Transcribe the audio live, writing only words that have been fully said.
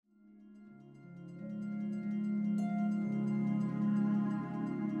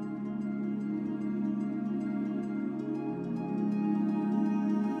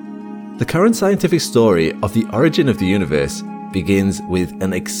The current scientific story of the origin of the universe begins with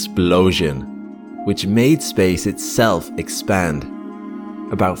an explosion, which made space itself expand.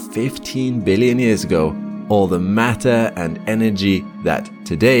 About 15 billion years ago, all the matter and energy that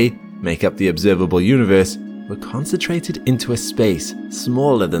today make up the observable universe were concentrated into a space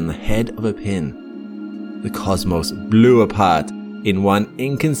smaller than the head of a pin. The cosmos blew apart in one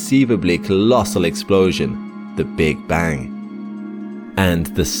inconceivably colossal explosion, the Big Bang. And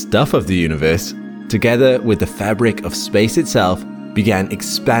the stuff of the universe, together with the fabric of space itself, began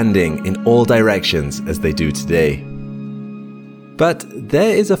expanding in all directions as they do today. But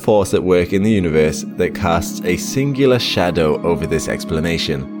there is a force at work in the universe that casts a singular shadow over this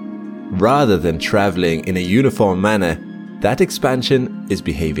explanation. Rather than traveling in a uniform manner, that expansion is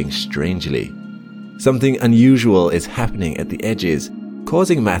behaving strangely. Something unusual is happening at the edges,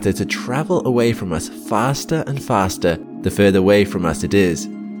 causing matter to travel away from us faster and faster the further away from us it is.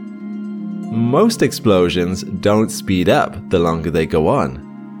 Most explosions don't speed up the longer they go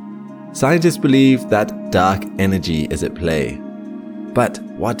on. Scientists believe that dark energy is at play. But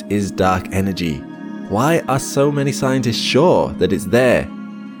what is dark energy? Why are so many scientists sure that it's there?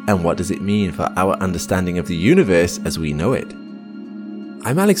 And what does it mean for our understanding of the universe as we know it?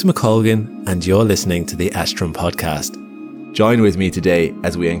 I'm Alex McColgan, and you're listening to the Astrum Podcast. Join with me today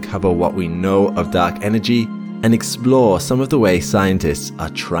as we uncover what we know of dark energy and explore some of the ways scientists are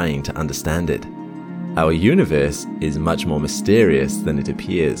trying to understand it. Our universe is much more mysterious than it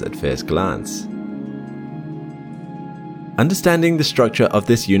appears at first glance. Understanding the structure of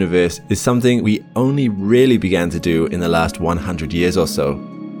this universe is something we only really began to do in the last 100 years or so.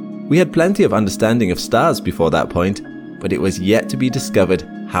 We had plenty of understanding of stars before that point, but it was yet to be discovered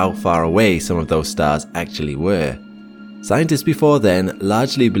how far away some of those stars actually were. Scientists before then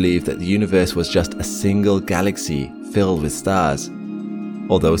largely believed that the universe was just a single galaxy filled with stars.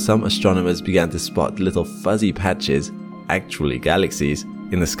 Although some astronomers began to spot little fuzzy patches, actually galaxies,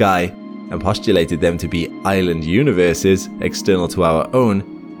 in the sky and postulated them to be island universes external to our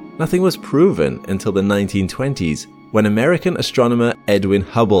own, nothing was proven until the 1920s when American astronomer Edwin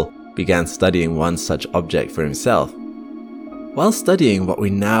Hubble began studying one such object for himself. While studying what we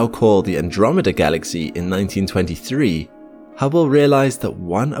now call the Andromeda Galaxy in 1923, Hubble realized that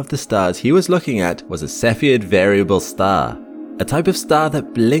one of the stars he was looking at was a Cepheid variable star, a type of star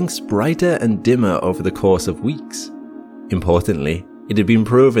that blinks brighter and dimmer over the course of weeks. Importantly, it had been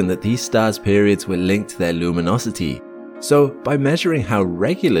proven that these stars' periods were linked to their luminosity, so by measuring how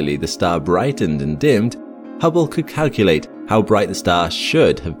regularly the star brightened and dimmed, Hubble could calculate how bright the star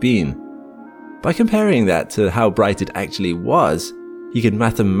should have been. By comparing that to how bright it actually was, he could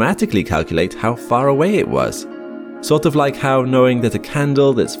mathematically calculate how far away it was. Sort of like how knowing that a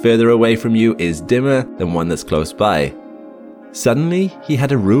candle that's further away from you is dimmer than one that's close by. Suddenly, he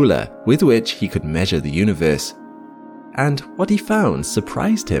had a ruler with which he could measure the universe. And what he found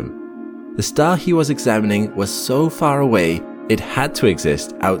surprised him. The star he was examining was so far away, it had to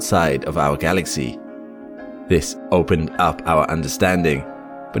exist outside of our galaxy. This opened up our understanding.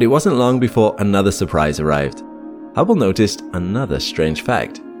 But it wasn't long before another surprise arrived. Hubble noticed another strange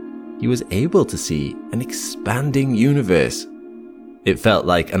fact. He was able to see an expanding universe. It felt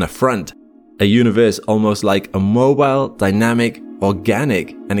like an affront, a universe almost like a mobile, dynamic,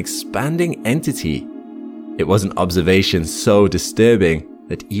 organic, and expanding entity. It was an observation so disturbing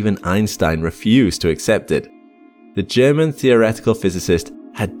that even Einstein refused to accept it. The German theoretical physicist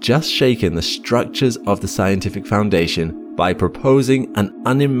had just shaken the structures of the scientific foundation by proposing an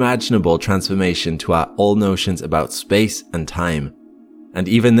unimaginable transformation to our old notions about space and time. And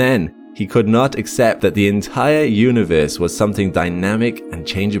even then, he could not accept that the entire universe was something dynamic and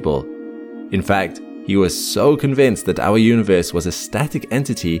changeable. In fact, he was so convinced that our universe was a static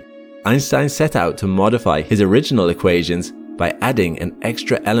entity, Einstein set out to modify his original equations by adding an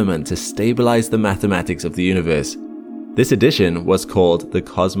extra element to stabilize the mathematics of the universe. This addition was called the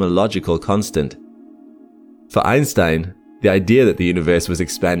cosmological constant. For Einstein, the idea that the universe was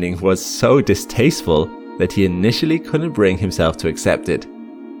expanding was so distasteful that he initially couldn't bring himself to accept it.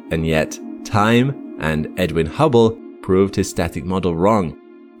 And yet, time and Edwin Hubble proved his static model wrong,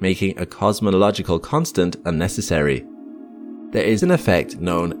 making a cosmological constant unnecessary. There is an effect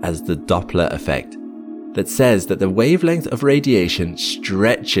known as the Doppler effect that says that the wavelength of radiation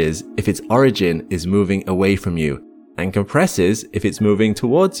stretches if its origin is moving away from you and compresses if it's moving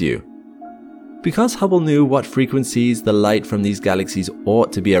towards you. Because Hubble knew what frequencies the light from these galaxies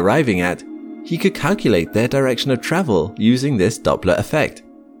ought to be arriving at, he could calculate their direction of travel using this Doppler effect.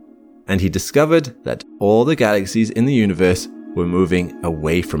 And he discovered that all the galaxies in the universe were moving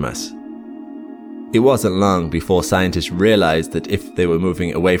away from us. It wasn't long before scientists realized that if they were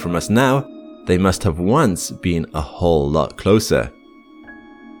moving away from us now, they must have once been a whole lot closer.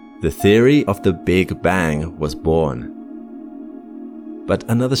 The theory of the Big Bang was born. But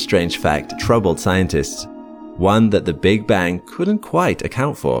another strange fact troubled scientists, one that the Big Bang couldn't quite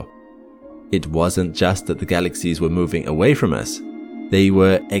account for. It wasn't just that the galaxies were moving away from us, they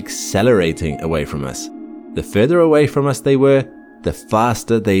were accelerating away from us. The further away from us they were, the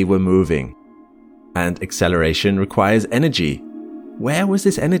faster they were moving. And acceleration requires energy. Where was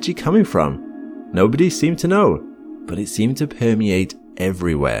this energy coming from? Nobody seemed to know, but it seemed to permeate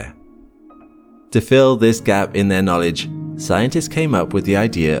everywhere. To fill this gap in their knowledge, scientists came up with the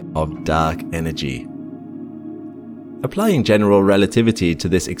idea of dark energy. Applying general relativity to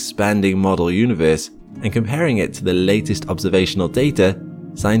this expanding model universe and comparing it to the latest observational data,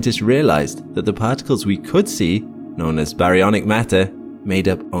 scientists realized that the particles we could see, known as baryonic matter, made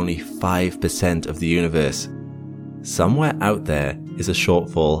up only 5% of the universe. Somewhere out there is a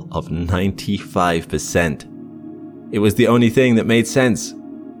shortfall of 95%. It was the only thing that made sense.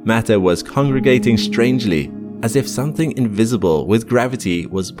 Matter was congregating strangely, as if something invisible with gravity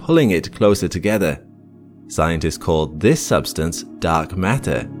was pulling it closer together. Scientists called this substance dark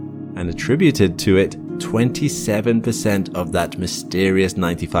matter and attributed to it 27% of that mysterious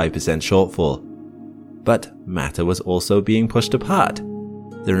 95% shortfall. But matter was also being pushed apart.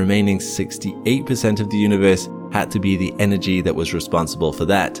 The remaining 68% of the universe had to be the energy that was responsible for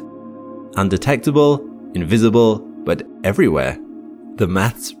that. Undetectable, invisible, but everywhere. The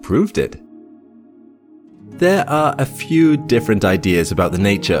maths proved it. There are a few different ideas about the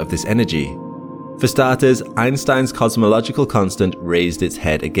nature of this energy. For starters, Einstein's cosmological constant raised its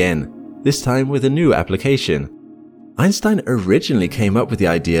head again, this time with a new application. Einstein originally came up with the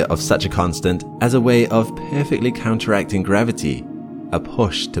idea of such a constant as a way of perfectly counteracting gravity, a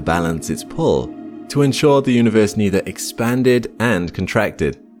push to balance its pull, to ensure the universe neither expanded and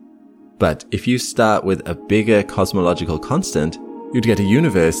contracted. But if you start with a bigger cosmological constant, you'd get a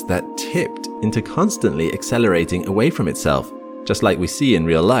universe that tipped into constantly accelerating away from itself, just like we see in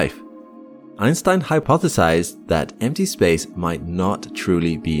real life. Einstein hypothesized that empty space might not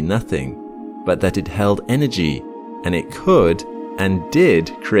truly be nothing, but that it held energy, and it could and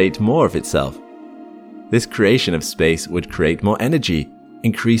did create more of itself. This creation of space would create more energy,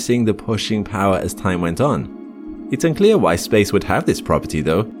 increasing the pushing power as time went on. It's unclear why space would have this property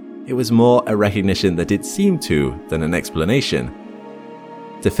though. It was more a recognition that it seemed to than an explanation.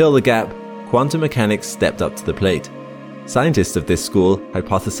 To fill the gap, quantum mechanics stepped up to the plate. Scientists of this school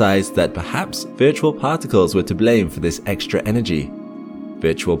hypothesized that perhaps virtual particles were to blame for this extra energy.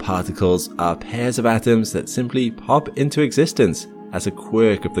 Virtual particles are pairs of atoms that simply pop into existence as a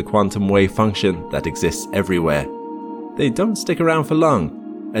quirk of the quantum wave function that exists everywhere. They don't stick around for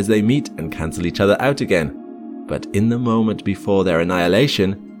long, as they meet and cancel each other out again. But in the moment before their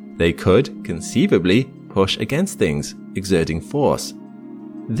annihilation, they could, conceivably, push against things, exerting force.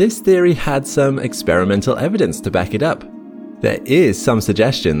 This theory had some experimental evidence to back it up. There is some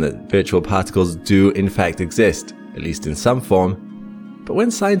suggestion that virtual particles do in fact exist, at least in some form. But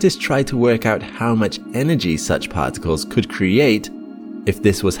when scientists tried to work out how much energy such particles could create, if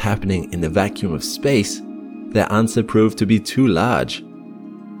this was happening in the vacuum of space, their answer proved to be too large.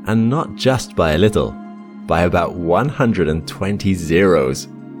 And not just by a little, by about 120 zeros.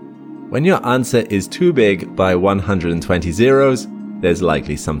 When your answer is too big by 120 zeros, there's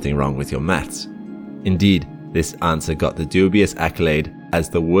likely something wrong with your maths. Indeed, this answer got the dubious accolade as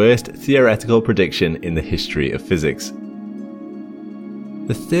the worst theoretical prediction in the history of physics.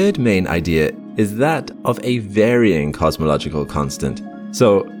 The third main idea is that of a varying cosmological constant.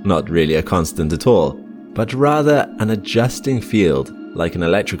 So, not really a constant at all, but rather an adjusting field, like an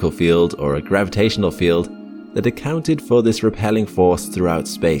electrical field or a gravitational field, that accounted for this repelling force throughout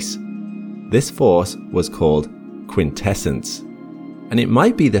space. This force was called quintessence. And it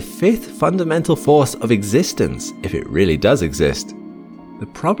might be the fifth fundamental force of existence, if it really does exist. The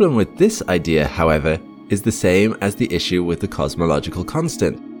problem with this idea, however, is the same as the issue with the cosmological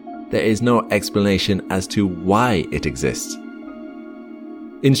constant. There is no explanation as to why it exists.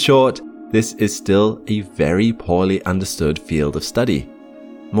 In short, this is still a very poorly understood field of study.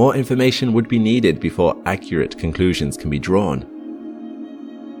 More information would be needed before accurate conclusions can be drawn.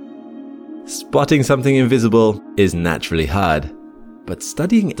 Spotting something invisible is naturally hard. But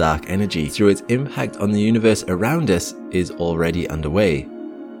studying dark energy through its impact on the universe around us is already underway.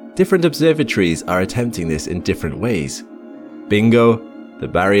 Different observatories are attempting this in different ways. BINGO, the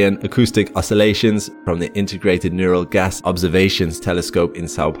Baryon Acoustic Oscillations from the Integrated Neural Gas Observations Telescope in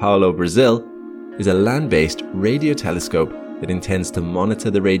Sao Paulo, Brazil, is a land-based radio telescope that intends to monitor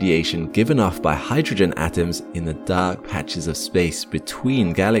the radiation given off by hydrogen atoms in the dark patches of space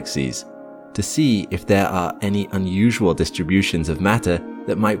between galaxies, to see if there are any unusual distributions of matter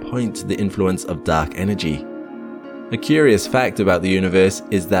that might point to the influence of dark energy. A curious fact about the universe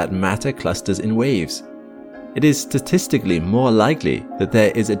is that matter clusters in waves. It is statistically more likely that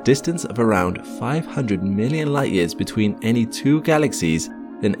there is a distance of around 500 million light-years between any two galaxies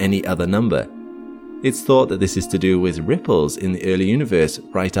than any other number. It's thought that this is to do with ripples in the early universe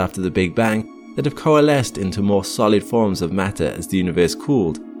right after the Big Bang that have coalesced into more solid forms of matter as the universe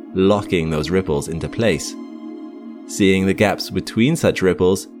cooled, locking those ripples into place. Seeing the gaps between such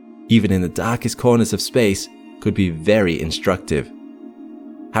ripples, even in the darkest corners of space, could be very instructive.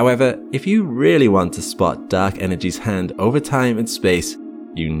 However, if you really want to spot dark energy's hand over time and space,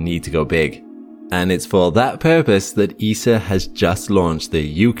 you need to go big. And it's for that purpose that ESA has just launched the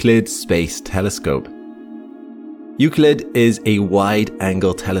Euclid Space Telescope. Euclid is a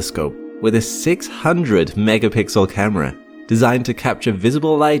wide-angle telescope with a 600 megapixel camera designed to capture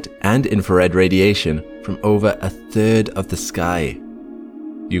visible light and infrared radiation from over a third of the sky.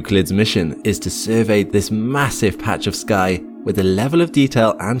 Euclid's mission is to survey this massive patch of sky with a level of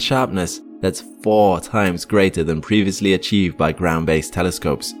detail and sharpness that's 4 times greater than previously achieved by ground-based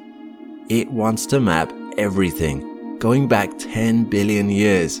telescopes. It wants to map everything, going back 10 billion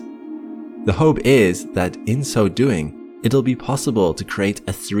years. The hope is that in so doing, it'll be possible to create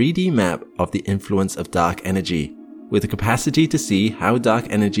a 3D map of the influence of dark energy, with the capacity to see how dark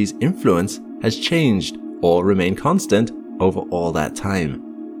energy's influence has changed or remained constant over all that time.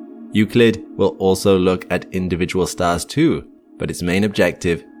 Euclid will also look at individual stars too, but its main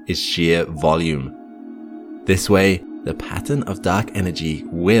objective is sheer volume. This way, the pattern of dark energy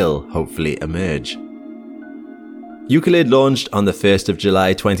will hopefully emerge. Euclid launched on the 1st of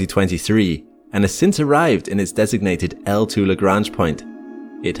July 2023 and has since arrived in its designated L2 Lagrange point.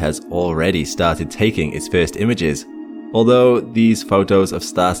 It has already started taking its first images, although these photos of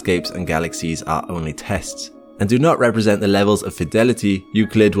starscapes and galaxies are only tests and do not represent the levels of fidelity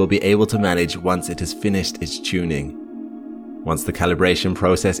Euclid will be able to manage once it has finished its tuning. Once the calibration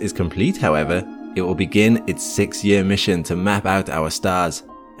process is complete, however, it will begin its 6-year mission to map out our stars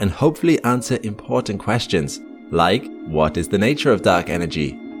and hopefully answer important questions like what is the nature of dark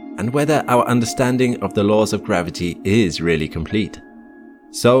energy and whether our understanding of the laws of gravity is really complete.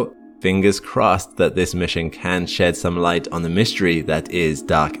 So, fingers crossed that this mission can shed some light on the mystery that is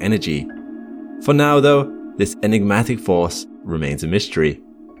dark energy. For now though, this enigmatic force remains a mystery.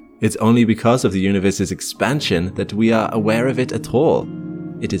 It's only because of the universe's expansion that we are aware of it at all.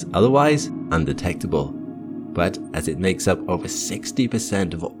 It is otherwise undetectable. But as it makes up over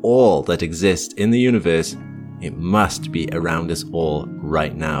 60% of all that exists in the universe, it must be around us all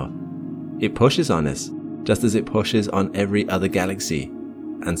right now. It pushes on us, just as it pushes on every other galaxy.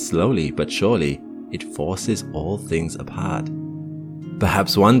 And slowly but surely, it forces all things apart.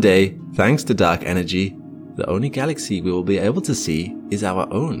 Perhaps one day, thanks to dark energy, the only galaxy we will be able to see is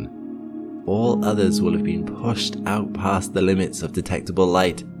our own. All others will have been pushed out past the limits of detectable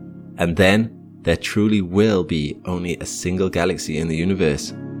light, and then there truly will be only a single galaxy in the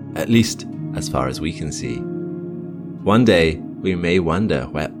universe, at least as far as we can see. One day, we may wonder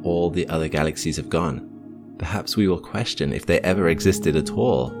where all the other galaxies have gone. Perhaps we will question if they ever existed at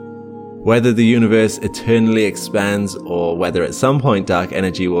all. Whether the universe eternally expands or whether at some point dark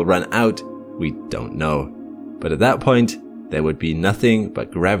energy will run out, we don't know. But at that point, there would be nothing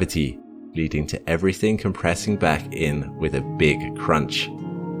but gravity, leading to everything compressing back in with a big crunch.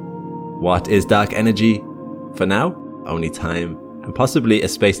 What is dark energy? For now, only time and possibly a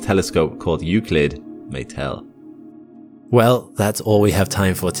space telescope called Euclid may tell. Well, that's all we have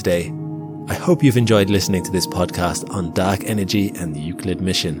time for today. I hope you've enjoyed listening to this podcast on dark energy and the Euclid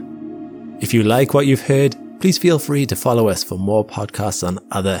mission. If you like what you've heard, please feel free to follow us for more podcasts on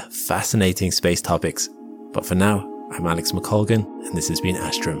other fascinating space topics. But for now, I'm Alex McColgan, and this has been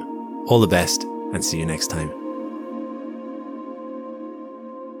Astrum. All the best, and see you next time.